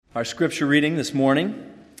Our scripture reading this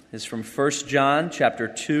morning is from 1 John chapter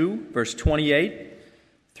 2, verse 28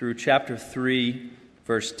 through chapter 3,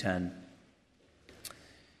 verse 10.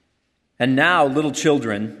 And now, little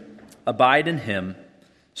children, abide in him,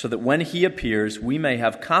 so that when he appears, we may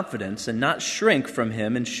have confidence and not shrink from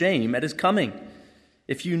him in shame at his coming.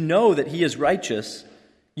 If you know that he is righteous,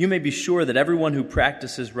 you may be sure that everyone who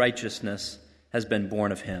practices righteousness has been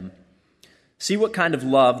born of him. See what kind of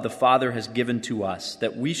love the Father has given to us,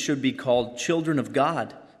 that we should be called children of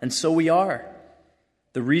God, and so we are.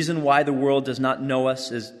 The reason why the world does not know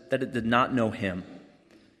us is that it did not know him.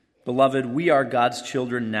 Beloved, we are God's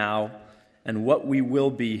children now, and what we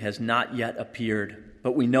will be has not yet appeared.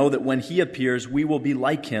 But we know that when he appears, we will be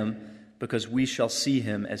like him, because we shall see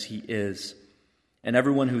him as he is. And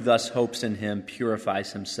everyone who thus hopes in him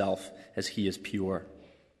purifies himself as he is pure.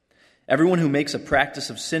 Everyone who makes a practice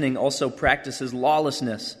of sinning also practices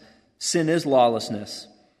lawlessness. Sin is lawlessness.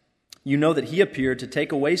 You know that he appeared to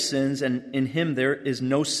take away sins, and in him there is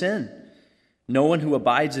no sin. No one who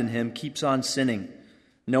abides in him keeps on sinning.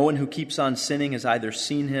 No one who keeps on sinning has either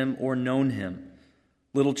seen him or known him.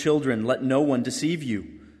 Little children, let no one deceive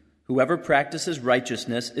you. Whoever practices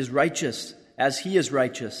righteousness is righteous, as he is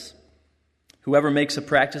righteous. Whoever makes a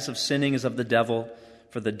practice of sinning is of the devil,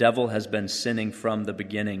 for the devil has been sinning from the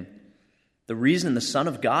beginning. The reason the Son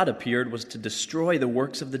of God appeared was to destroy the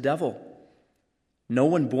works of the devil. No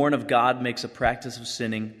one born of God makes a practice of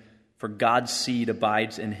sinning, for God's seed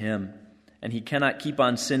abides in him, and he cannot keep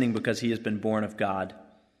on sinning because he has been born of God.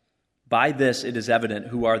 By this it is evident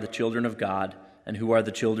who are the children of God and who are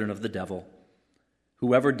the children of the devil.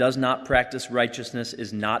 Whoever does not practice righteousness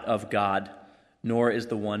is not of God, nor is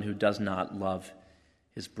the one who does not love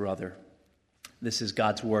his brother. This is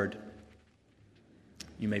God's word.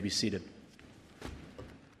 You may be seated.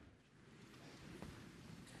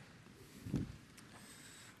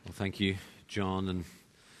 Well, thank you, John, and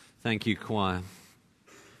thank you, choir.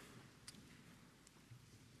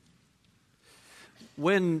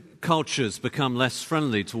 When cultures become less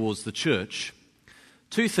friendly towards the church,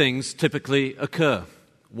 two things typically occur.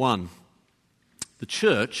 One, the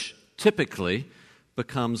church typically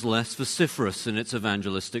becomes less vociferous in its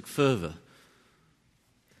evangelistic fervor.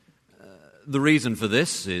 The reason for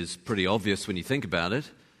this is pretty obvious when you think about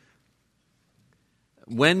it.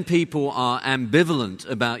 When people are ambivalent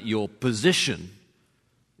about your position,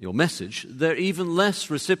 your message, they're even less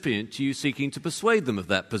recipient to you seeking to persuade them of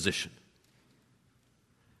that position.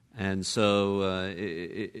 And so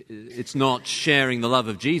it's not sharing the love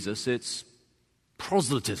of Jesus, it's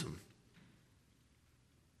proselytism.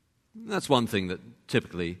 That's one thing that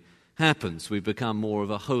typically happens. We become more of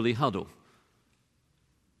a holy huddle.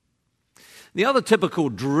 The other typical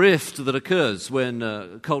drift that occurs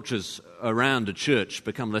when cultures around a church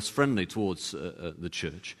become less friendly towards the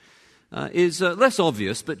church is less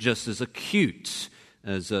obvious, but just as acute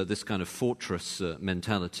as this kind of fortress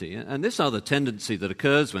mentality. And this other tendency that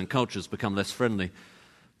occurs when cultures become less friendly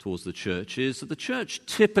towards the church is that the church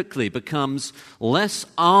typically becomes less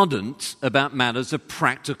ardent about matters of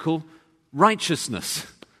practical righteousness.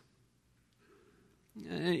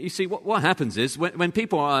 You see, what happens is when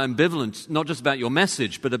people are ambivalent, not just about your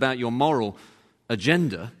message, but about your moral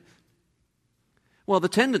agenda, well, the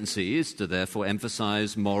tendency is to therefore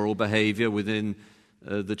emphasize moral behavior within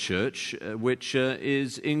the church, which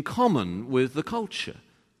is in common with the culture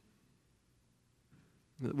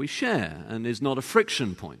that we share and is not a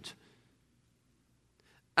friction point.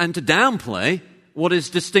 And to downplay what is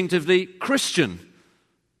distinctively Christian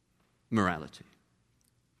morality.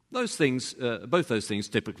 Those things, both those things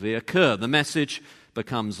typically occur. The message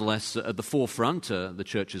becomes less at the forefront. The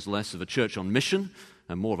church is less of a church on mission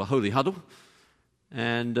and more of a holy huddle.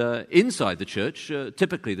 And inside the church,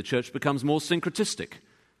 typically the church becomes more syncretistic.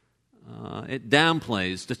 It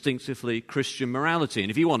downplays distinctively Christian morality.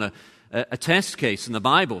 And if you want a test case in the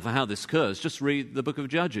Bible for how this occurs, just read the book of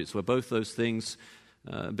Judges, where both those things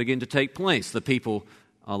begin to take place. The people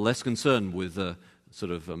are less concerned with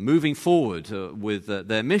moving forward with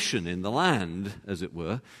their mission in the land, as it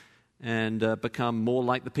were, and become more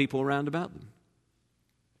like the people around about them.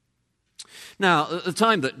 Now, at the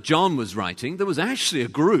time that John was writing, there was actually a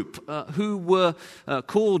group who were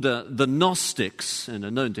called the Gnostics, and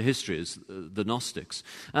are known to history as the Gnostics.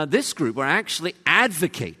 This group were actually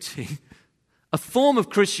advocating a form of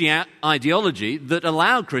Christian ideology that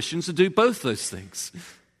allowed Christians to do both those things.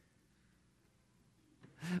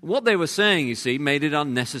 What they were saying, you see, made it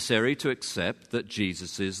unnecessary to accept that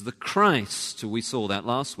Jesus is the Christ. We saw that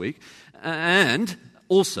last week. And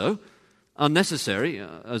also unnecessary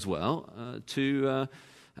as well to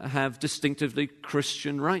have distinctively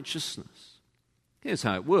Christian righteousness. Here's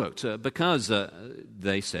how it worked. Because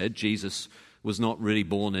they said Jesus was not really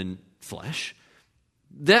born in flesh,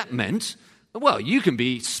 that meant, well, you can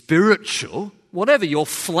be spiritual, whatever your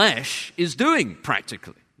flesh is doing,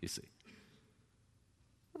 practically, you see.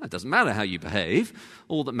 It doesn't matter how you behave.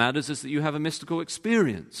 All that matters is that you have a mystical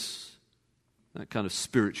experience, that kind of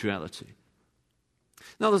spirituality.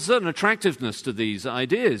 Now, there's a certain attractiveness to these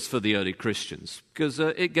ideas for the early Christians because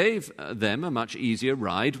it gave them a much easier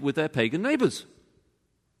ride with their pagan neighbors.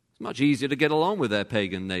 It's much easier to get along with their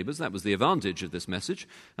pagan neighbors. That was the advantage of this message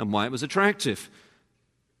and why it was attractive.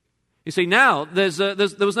 You see, now there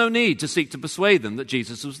was no need to seek to persuade them that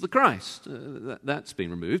Jesus was the Christ. That's been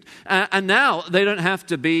removed. And now they don't have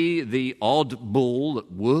to be the oddball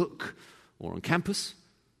at work or on campus.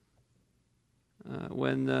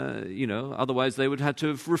 Otherwise they would have to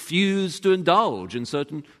have refused to indulge in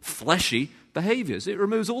certain fleshy behaviors. It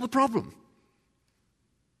removes all the problem.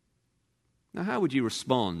 Now, how would you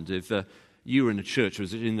respond if you were in a church,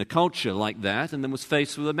 was in a culture like that, and then was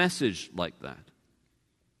faced with a message like that?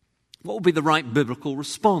 What would be the right biblical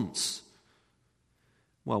response?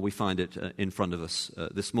 Well, we find it in front of us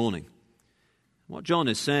this morning. What John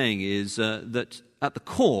is saying is that at the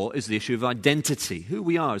core is the issue of identity, who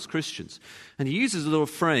we are as Christians. And he uses a little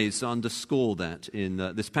phrase to underscore that in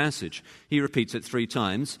this passage. He repeats it 3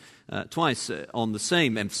 times, twice on the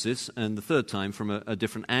same emphasis, and the third time from a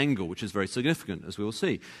different angle, which is very significant, as we will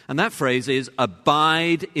see. And that phrase is,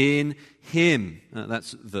 abide in him.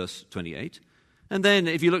 That's verse 28. And then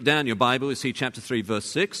if you look down your Bible, you see chapter 3, verse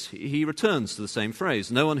 6, he returns to the same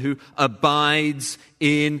phrase. No one who abides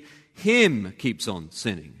in him keeps on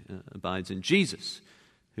sinning, abides in Jesus.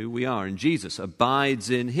 Who we are in Jesus, abides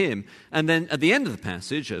in him. And then at the end of the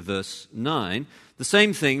passage, verse 9, the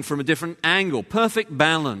same thing from a different angle, perfect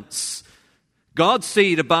balance. God's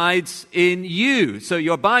seed abides in you, so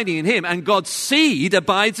you're abiding in him, and God's seed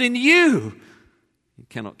abides in you. You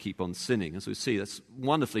cannot keep on sinning. As we see, that's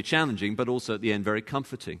wonderfully challenging, but also at the end very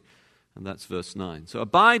comforting. And that's verse 9. So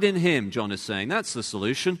abide in him, John is saying. That's the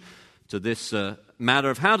solution to this matter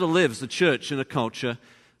of how to live as a church in a culture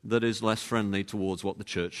that is less friendly towards what the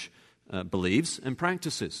church believes and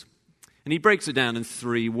practices. And he breaks it down in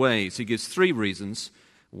 3 ways. He gives 3 reasons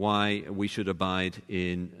why we should abide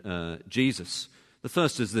in Jesus. The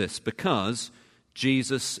first is this: because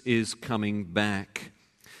Jesus is coming back.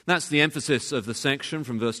 That's the emphasis of the section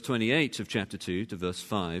from verse 28 of chapter 2 to verse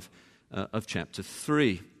 5 of chapter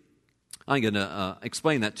 3. I'm going to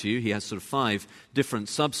explain that to you. He has sort of 5 different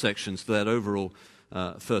subsections to that overall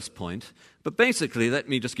first point. But basically, let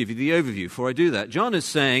me just give you the overview before I do that. John is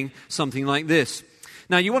saying something like this.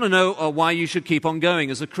 Now, you want to know why you should keep on going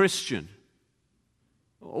as a Christian.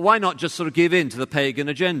 Why not just sort of give in to the pagan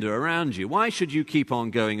agenda around you? Why should you keep on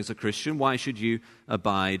going as a Christian? Why should you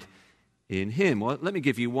abide in him? Well, let me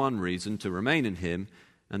give you one reason to remain in him,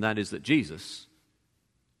 and that is that Jesus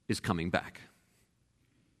is coming back.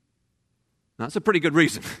 That's a pretty good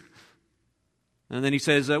reason. And then he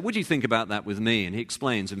says, would you think about that with me? And he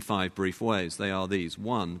explains in 5 brief ways. They are these.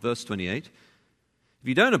 1, verse 28. If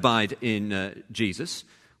you don't abide in Jesus,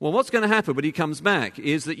 well, what's going to happen when he comes back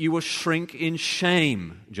is that you will shrink in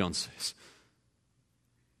shame, John says.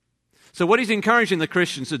 So what he's encouraging the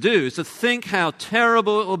Christians to do is to think how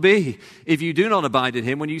terrible it will be if you do not abide in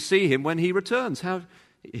him when you see him when he returns.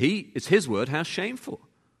 It's his word, how shameful.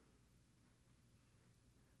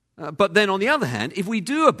 But then on the other hand, if we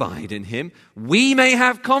do abide in him, we may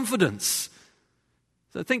have confidence.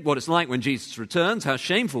 So think what it's like when Jesus returns, how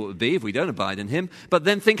shameful it would be if we don't abide in him. But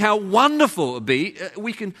then think how wonderful it would be.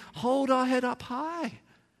 We can hold our head up high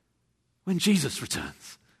when Jesus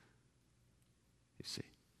returns. You see,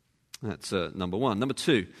 that's number 1. Number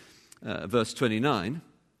 2, verse 29,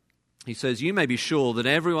 he says, you may be sure that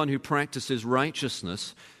everyone who practices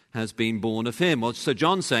righteousness has been born of him. Well, so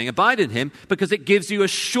John's saying, abide in him because it gives you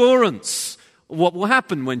assurance of what will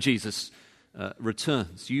happen when Jesus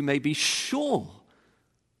returns. You may be sure.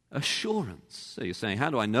 Assurance. So you're saying, how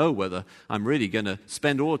do I know whether I'm really going to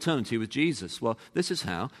spend all eternity with Jesus? Well, this is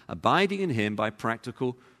how. Abiding in him by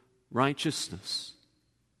practical righteousness.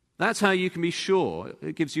 That's how you can be sure.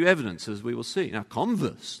 It gives you evidence, as we will see. Now,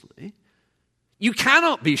 conversely, you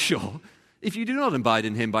cannot be sure if you do not abide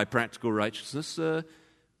in him by practical righteousness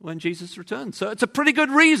when Jesus returns. So it's a pretty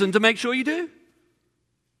good reason to make sure you do.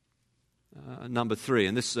 Number 3,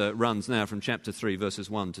 and this runs now from chapter 3, verses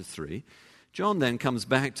 1 to 3. John then comes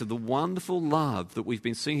back to the wonderful love that we've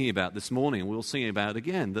been singing about this morning, and we'll sing about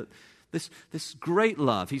again, that this great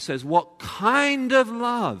love. He says, what kind of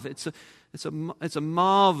love? It's a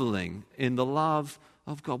marveling in the love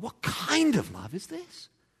of God. What kind of love is this?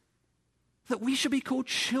 That we should be called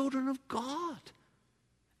children of God.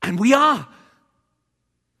 And we are.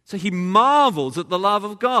 So he marvels at the love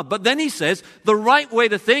of God. But then he says the right way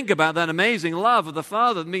to think about that amazing love of the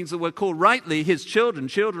Father, means that we're called rightly his children,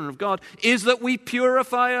 children of God, is that we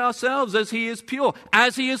purify ourselves as he is pure,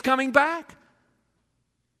 as he is coming back.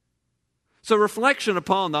 So reflection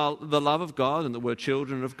upon the love of God and that we're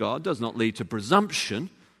children of God does not lead to presumption.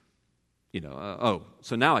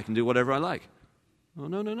 So now I can do whatever I like. Oh,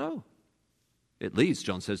 no. It leads,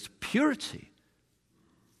 John says, to purity.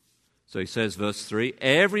 So he says, verse 3,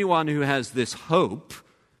 everyone who has this hope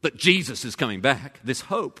that Jesus is coming back, this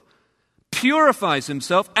hope, purifies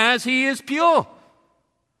himself as he is pure.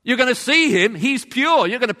 You're going to see him, he's pure.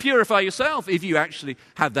 You're going to purify yourself if you actually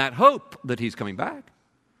have that hope that he's coming back.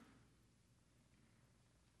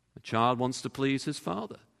 A child wants to please his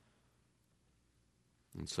father.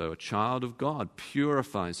 And so a child of God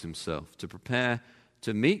purifies himself to prepare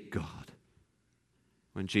to meet God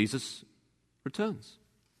when Jesus returns.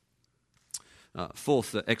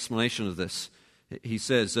 Fourth explanation of this, he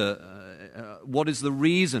says, what is the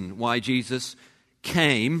reason why Jesus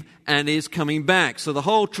came and is coming back? So the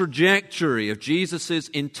whole trajectory of Jesus'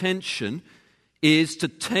 intention is to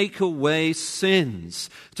take away sins,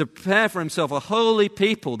 to prepare for himself a holy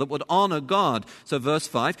people that would honor God. So verse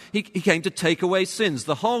 5, he came to take away sins.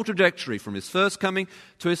 The whole trajectory from his first coming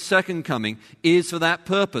to his second coming is for that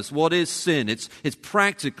purpose. What is sin? It's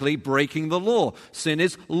practically breaking the law. Sin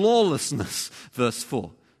is lawlessness, verse 4.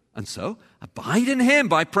 And so, abide in him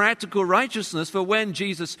by practical righteousness, for when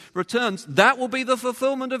Jesus returns, that will be the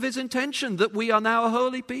fulfillment of his intention, that we are now a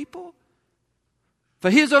holy people for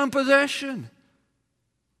his own possession.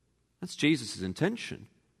 That's Jesus' intention.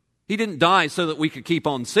 He didn't die so that we could keep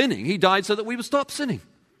on sinning. He died so that we would stop sinning.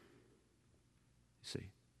 You see,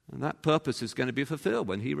 and that purpose is going to be fulfilled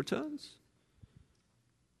when he returns.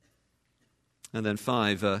 And then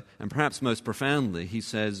 5, and perhaps most profoundly, he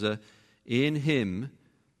says, in him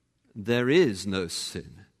there is no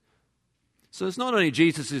sin. So it's not only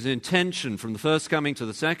Jesus' intention from the first coming to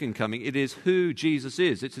the second coming, it is who Jesus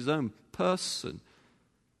is. It's his own person.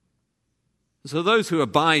 So those who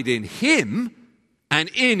abide in him,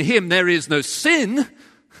 and in him there is no sin,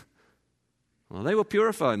 well, they will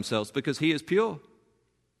purify themselves because he is pure,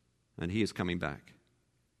 and he is coming back.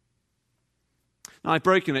 Now, I've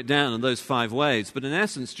broken it down in those 5 ways, but in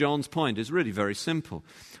essence, John's point is really very simple.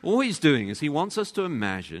 All he's doing is he wants us to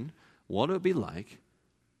imagine what it would be like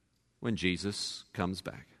when Jesus comes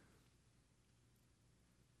back.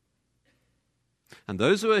 And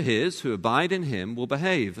those who are his, who abide in him, will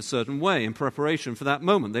behave a certain way in preparation for that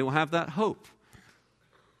moment. They will have that hope.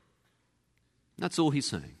 That's all he's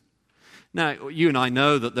saying. Now, you and I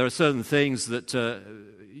know that there are certain things that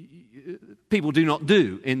people do not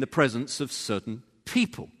do in the presence of certain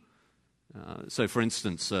people. So, for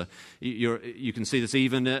instance, you can see this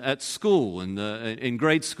even at school and in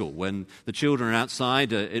grade school when the children are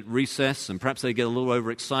outside at recess and perhaps they get a little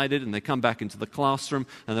overexcited and they come back into the classroom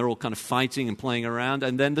and they're all kind of fighting and playing around,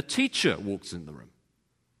 and then the teacher walks in the room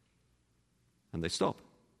and they stop.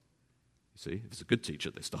 You see, if it's a good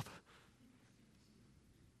teacher, they stop.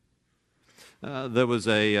 There was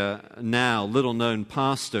a now little-known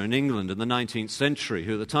pastor in England in the 19th century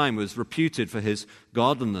who at the time was reputed for his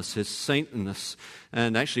godliness, his saintliness.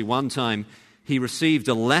 And actually one time he received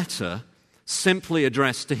a letter simply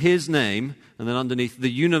addressed to his name and then underneath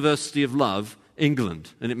the University of Love,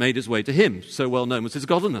 England. And it made its way to him. So well known was his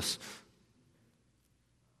godliness.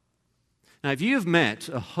 Now, if you have met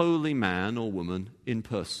a holy man or woman in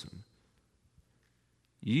person,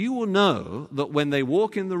 you will know that when they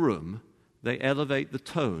walk in the room, they elevate the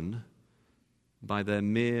tone by their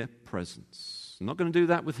mere presence. I'm not going to do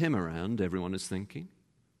that with him around, everyone is thinking.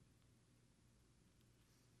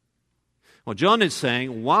 Well, John is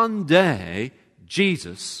saying one day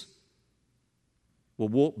Jesus will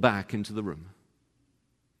walk back into the room.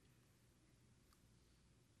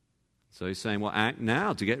 So he's saying, well, act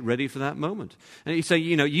now to get ready for that moment. And he's saying,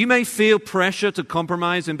 you may feel pressure to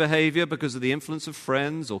compromise in behavior because of the influence of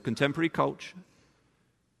friends or contemporary culture.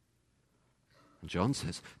 And John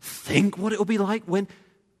says, think what it will be like when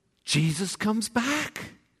Jesus comes back.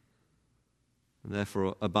 And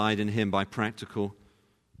therefore, abide in him by practical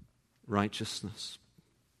righteousness.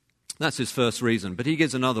 That's his first reason. But he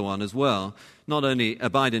gives another one as well. Not only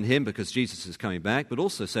abide in him because Jesus is coming back, but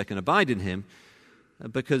also, second, abide in him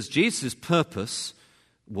because Jesus' purpose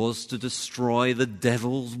was to destroy the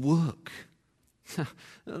devil's work.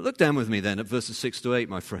 Look down with me then at verses 6 to 8,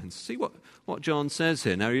 my friends. See what John says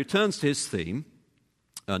here. Now he returns to his theme.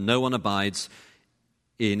 No one abides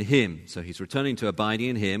in him. So he's returning to abiding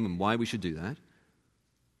in him and why we should do that.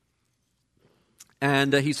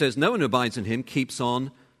 And he says, no one who abides in him keeps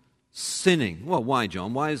on sinning. Well, why,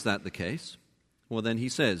 John? Why is that the case? Well, then he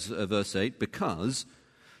says, verse 8, because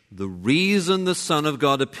the reason the Son of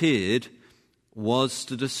God appeared was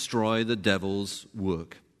to destroy the devil's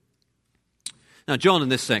work. Now, John in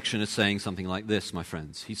this section is saying something like this, my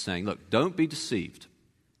friends. He's saying, look, don't be deceived.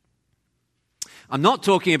 I'm not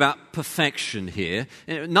talking about perfection here.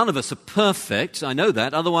 None of us are perfect, I know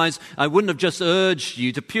that. Otherwise, I wouldn't have just urged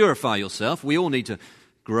you to purify yourself. We all need to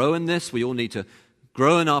grow in this. We all need to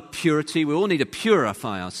grow in our purity. We all need to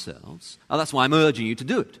purify ourselves. That's why I'm urging you to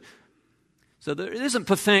do it. So there isn't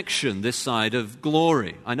perfection this side of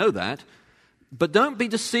glory. I know that. But don't be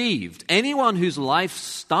deceived. Anyone whose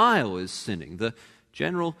lifestyle is sinning, the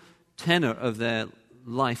general tenor of their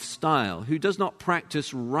lifestyle, who does not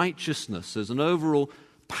practice righteousness as an overall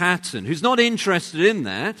pattern, who's not interested in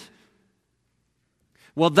that,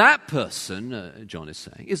 well, that person, John is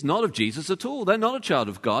saying, is not of Jesus at all. They're not a child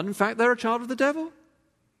of God. In fact, they're a child of the devil.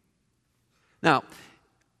 Now,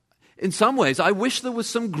 in some ways, I wish there was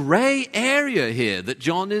some gray area here that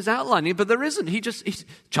John is outlining, but there isn't. He's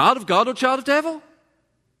child of God or child of devil.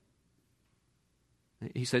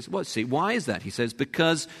 He says, well, see, why is that? He says,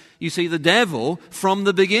 because, you see, the devil from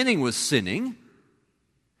the beginning was sinning,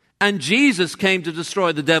 and Jesus came to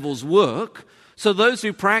destroy the devil's work, so those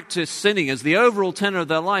who practice sinning as the overall tenor of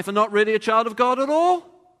their life are not really a child of God at all.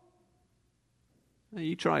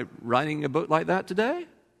 You try writing a book like that today?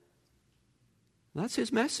 That's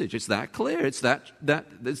his message. It's that clear. It's that.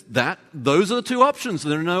 Those are the two options.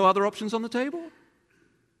 There are no other options on the table.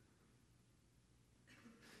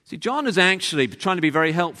 See, John is actually trying to be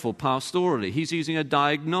very helpful pastorally. He's using a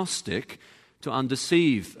diagnostic to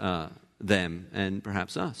undeceive them and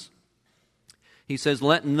perhaps us. He says,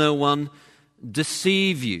 let no one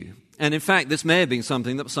deceive you. And in fact, this may have been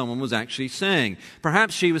something that someone was actually saying.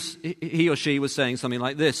 Perhaps he or she was saying something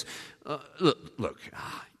like this. Look,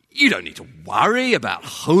 you don't need to worry about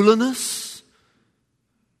holiness.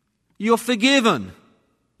 You're forgiven.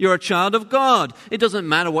 You're a child of God. It doesn't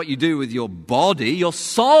matter what you do with your body. Your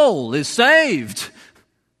soul is saved.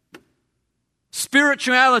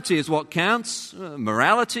 Spirituality is what counts.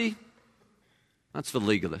 Morality, that's for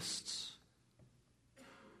legalists.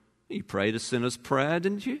 You prayed a sinner's prayer,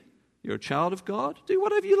 didn't you? You're a child of God. Do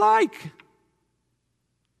whatever you like.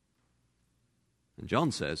 And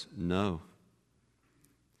John says, no.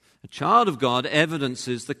 A child of God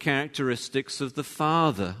evidences the characteristics of the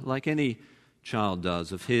Father, like any child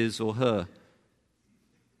does of his or her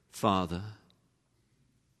father.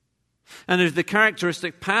 And if the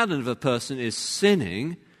characteristic pattern of a person is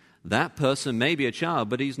sinning, that person may be a child,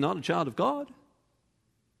 but he's not a child of God.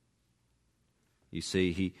 You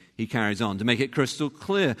see, he carries on to make it crystal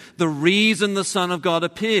clear. The reason the Son of God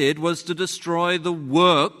appeared was to destroy the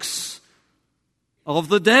works of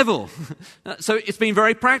the devil. So it's been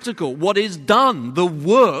very practical. What is done? The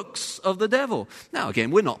works of the devil. Now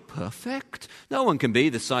again, we're not perfect. No one can be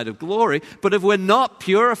this side of glory. But if we're not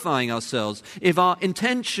purifying ourselves, if our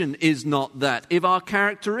intention is not that, if our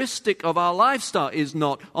characteristic of our lifestyle is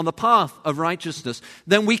not on the path of righteousness,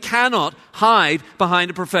 then we cannot hide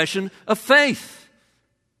behind a profession of faith.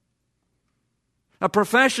 A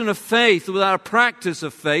profession of faith without a practice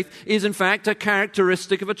of faith is in fact a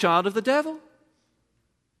characteristic of a child of the devil.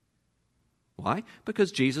 Why?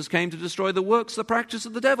 Because Jesus came to destroy the works, the practice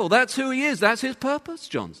of the devil. That's who he is. That's his purpose,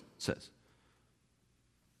 John says.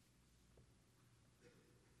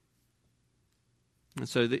 And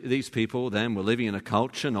so these people then were living in a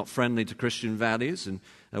culture not friendly to Christian values and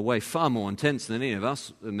a way far more intense than any of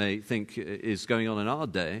us may think is going on in our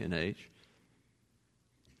day and age.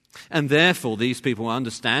 And therefore, these people were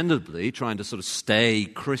understandably trying to sort of stay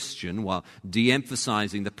Christian while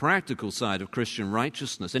de-emphasizing the practical side of Christian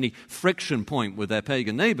righteousness, any friction point with their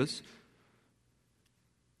pagan neighbors.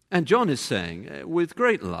 And John is saying, with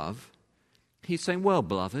great love, he's saying, well,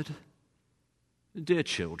 beloved, dear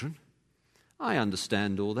children, I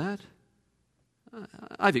understand all that.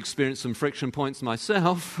 I've experienced some friction points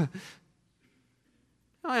myself.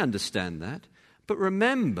 I understand that. But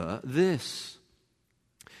remember this.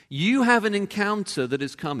 You have an encounter that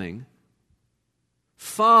is coming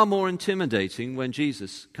far more intimidating when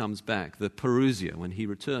Jesus comes back, the parousia, when he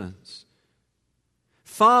returns.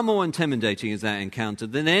 Far more intimidating is that encounter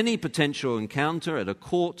than any potential encounter at a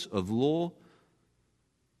court of law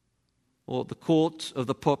or the court of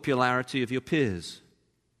the popularity of your peers.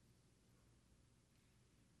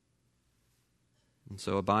 And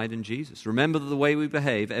so abide in Jesus. Remember that the way we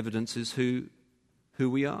behave evidences who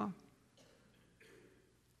we are.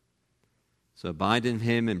 So abide in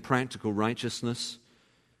him in practical righteousness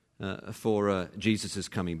for Jesus is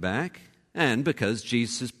coming back, and because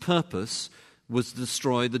Jesus' purpose was to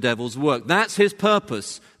destroy the devil's work. That's his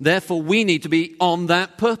purpose. Therefore, we need to be on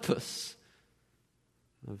that purpose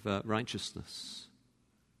of righteousness.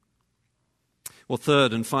 Well,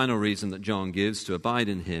 third and final reason that John gives to abide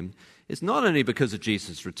in him is not only because of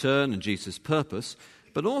Jesus' return and Jesus' purpose,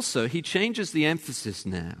 but also he changes the emphasis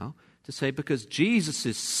now to say because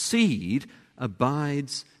Jesus' seed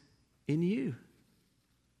abides in you.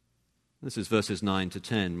 This is verses 9 to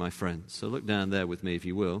 10, my friends. So look down there with me if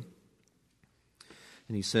you will.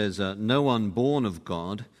 And he says, no one born of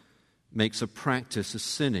God makes a practice of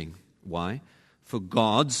sinning. Why? For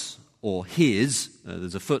God's or his,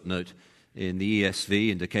 there's a footnote in the ESV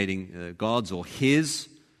indicating God's or his,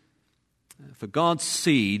 for God's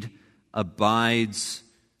seed abides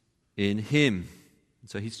in him.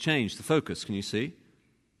 So he's changed the focus, can you see?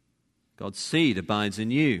 God's seed abides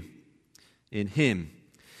in you, in him.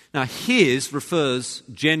 Now, his refers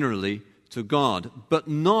generally to God, but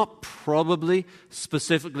not probably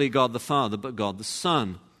specifically God the Father, but God the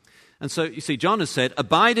Son. And so, you see, John has said,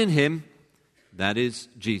 abide in him, that is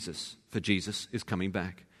Jesus, for Jesus is coming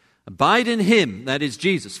back. Abide in him, that is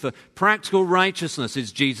Jesus, for practical righteousness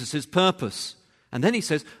is Jesus' purpose. And then he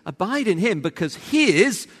says, abide in him because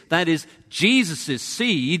his, that is Jesus'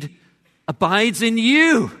 seed, abides in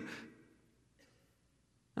you.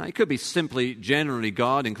 Now, it could be simply generally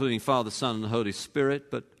God, including Father, Son, and the Holy Spirit,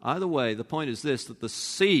 but either way, the point is this, that the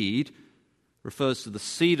seed refers to the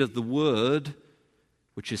seed of the Word,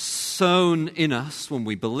 which is sown in us when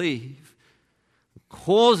we believe,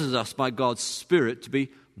 causes us by God's Spirit to be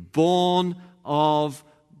born of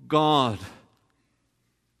God.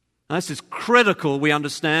 Now, this is critical we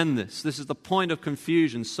understand this. This is the point of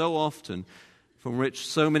confusion so often from which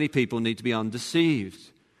so many people need to be undeceived.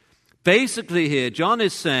 Basically here, John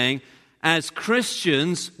is saying, as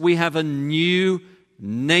Christians, we have a new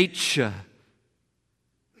nature.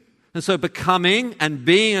 And so becoming and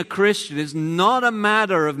being a Christian is not a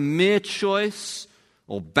matter of mere choice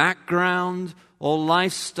or background or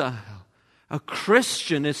lifestyle. A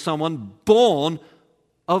Christian is someone born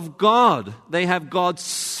of God. They have God's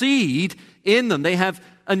seed in them. They have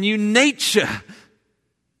a new nature.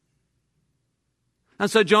 And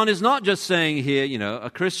so John is not just saying here, a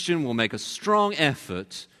Christian will make a strong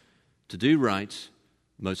effort to do right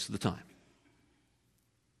most of the time.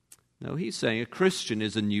 No, he's saying a Christian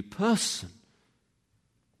is a new person.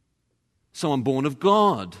 Someone born of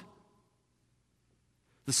God.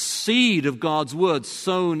 The seed of God's word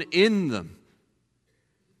sown in them.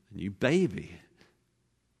 A new baby.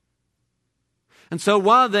 And so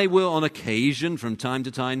while they will on occasion, from time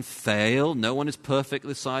to time, fail, no one is perfect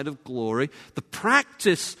this side of glory, the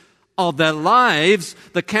practice of their lives,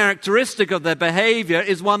 the characteristic of their behavior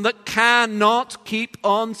is one that cannot keep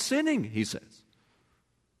on sinning, he says.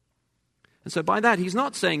 And so by that, he's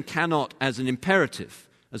not saying cannot as an imperative,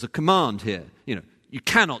 as a command here. You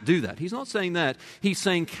cannot do that. He's not saying that. He's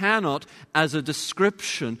saying cannot as a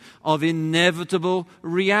description of inevitable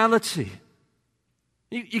reality.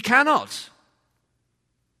 You cannot.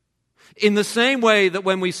 In the same way that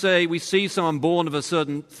when we say we see someone born of a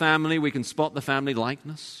certain family, we can spot the family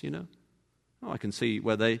likeness, Oh, I can see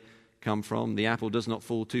where they come from. The apple does not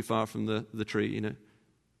fall too far from the tree,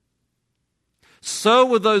 So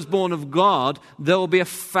with those born of God, there will be a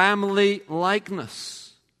family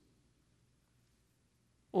likeness.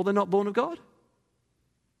 Or they're not born of God.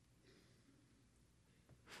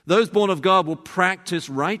 Those born of God will practice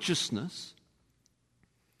righteousness.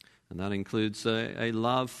 And that includes a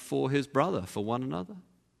love for his brother, for one another.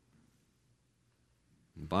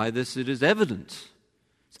 And by this it is evident.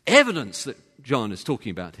 It's evidence that John is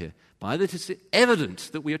talking about here. By this it's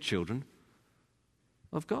evident that we are children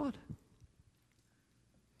of God.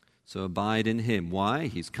 So abide in him. Why?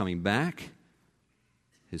 He's coming back.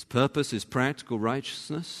 His purpose is practical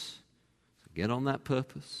righteousness. So get on that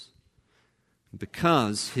purpose.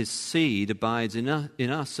 Because his seed abides in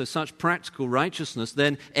us, so such practical righteousness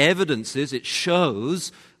then evidences, it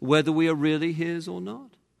shows whether we are really his or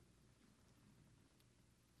not.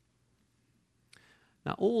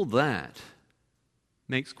 Now, all that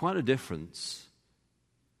makes quite a difference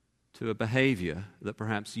to a behavior that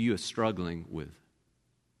perhaps you are struggling with.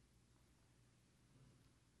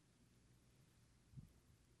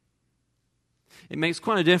 It makes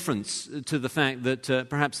quite a difference to the fact that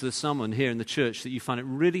perhaps there's someone here in the church that you find it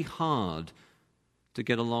really hard to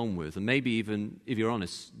get along with. And maybe even, if you're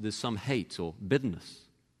honest, there's some hate or bitterness.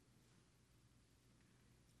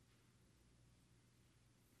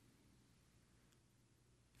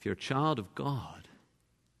 If you're a child of God,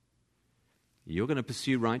 you're going to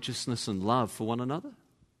pursue righteousness and love for one another.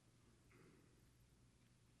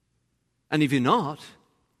 And if you're not,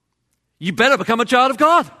 you better become a child of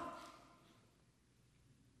God.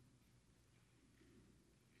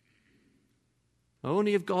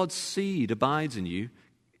 Only if God's seed abides in you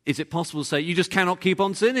is it possible to say you just cannot keep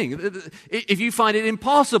on sinning. If you find it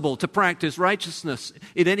impossible to practice righteousness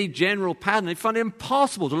in any general pattern, if you find it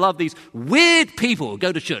impossible to love these weird people who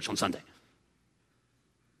go to church on Sunday.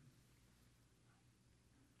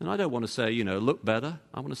 And I don't want to say, look better.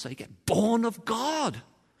 I want to say get born of God.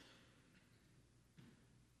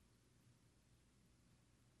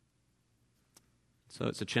 So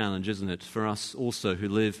it's a challenge, isn't it, for us also who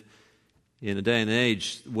live in a day and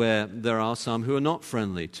age where there are some who are not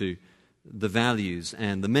friendly to the values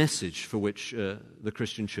and the message for which the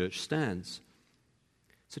Christian church stands.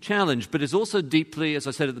 It's a challenge, but it's also deeply, as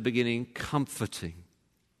I said at the beginning, comforting.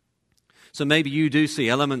 So maybe you do see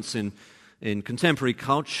elements in contemporary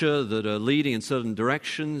culture that are leading in certain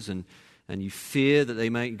directions, and you fear that they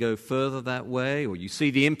may go further that way, or you see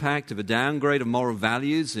the impact of a downgrade of moral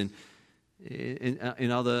values in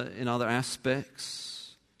other aspects.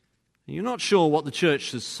 You're not sure what the church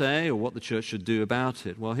should say or what the church should do about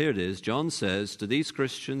it. Well, here it is. John says to these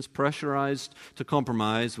Christians pressurized to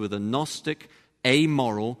compromise with a Gnostic,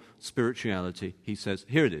 amoral spirituality, he says,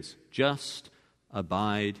 here it is, just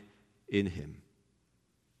abide in him.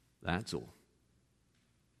 That's all.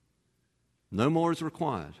 No more is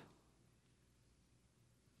required.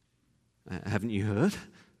 Haven't you heard?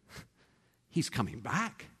 He's coming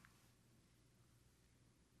back.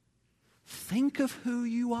 Think of who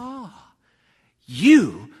you are.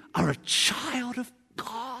 You are a child of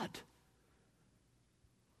God.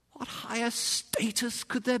 What higher status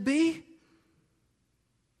could there be?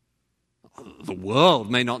 The world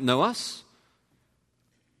may not know us.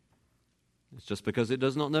 It's just because it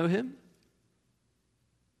does not know him.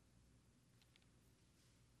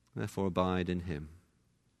 Therefore, abide in him.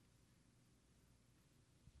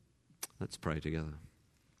 Let's pray together.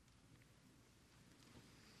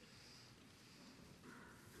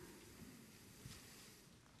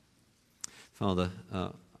 Father,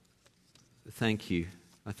 thank you.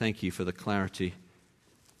 I thank you for the clarity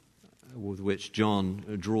with which John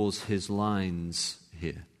draws his lines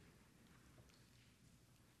here.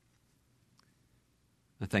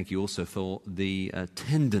 I thank you also for the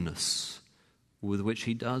tenderness with which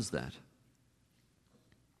he does that,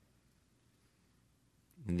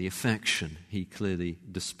 and the affection he clearly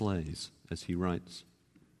displays as he writes.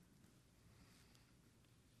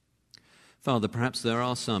 Father, perhaps there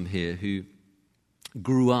are some here who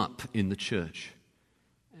grew up in the church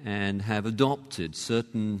and have adopted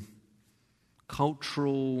certain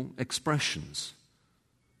cultural expressions.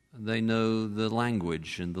 They know the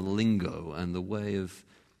language and the lingo and the way of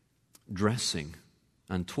dressing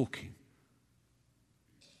and talking.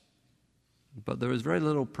 But there is very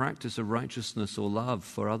little practice of righteousness or love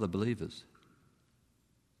for other believers.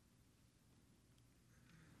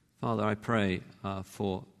 Father, I pray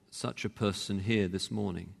for such a person here this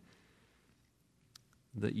morning,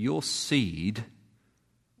 that your seed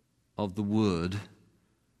of the word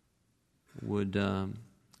would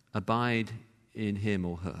abide in him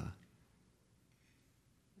or her,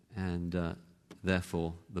 and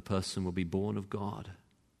therefore the person will be born of God.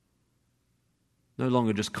 No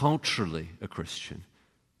longer just culturally a Christian,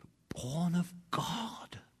 but born of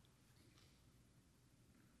God.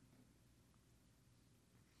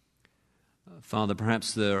 Father,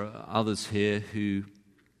 perhaps there are others here who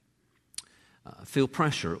feel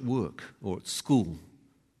pressure at work or at school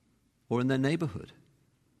or in their neighborhood,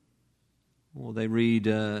 or they read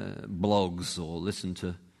blogs or listen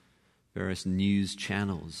to various news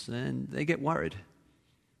channels and they get worried.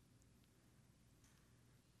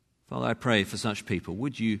 Father, I pray for such people.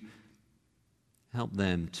 Would you help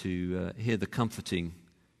them to hear the comforting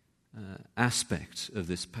aspect of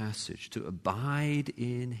this passage, to abide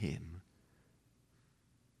in him.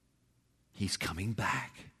 He's coming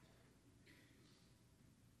back.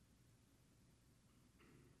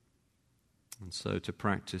 And so to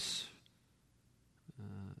practice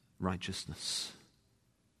righteousness.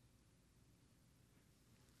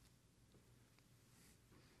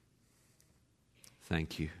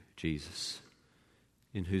 Thank you, Jesus,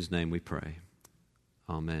 in whose name we pray.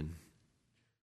 Amen.